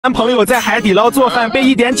男朋友在海底捞做饭被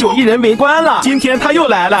1.9亿人围观了，今天他又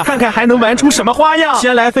来了，看看还能玩出什么花样。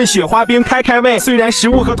先来份雪花冰开开胃，虽然食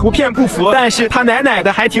物和图片不符，但是它奶奶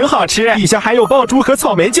的还挺好吃，底下还有爆珠和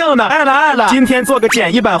草莓酱呢，爱了爱了。今天做个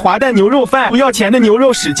简易版滑蛋牛肉饭，不要钱的牛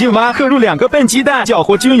肉使劲挖，刻入2个笨鸡蛋，搅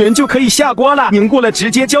和均匀就可以下锅了，凝固了直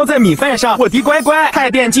接浇在米饭上。我的乖乖，太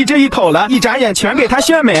惦记这一口了，一眨眼全给它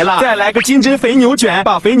炫没了。再来个金针肥牛卷，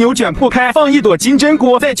把肥牛卷铺开，放1朵金针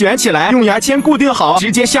菇，再卷起来，用牙签固定好，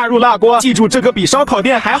直接下入辣锅。记住这个比烧烤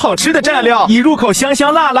店还好吃的蘸料，一入口香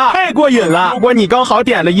香辣辣，太过瘾了。如果你刚好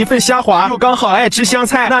点了一份虾滑，又刚好爱吃香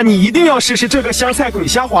菜，那你一定要试试这个香菜滚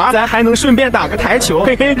虾滑，咱还能顺便打个台球，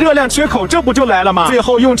嘿嘿，热量缺口这不就来了吗？最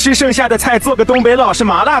后用吃剩下的菜做个东北老式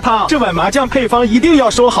麻辣烫，这碗麻酱配方一定要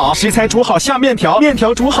收好，食材煮好下面条，面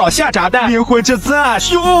条煮好下炸蛋，灵魂这咋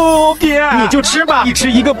修的？你就吃吧，一吃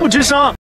一个不吱声。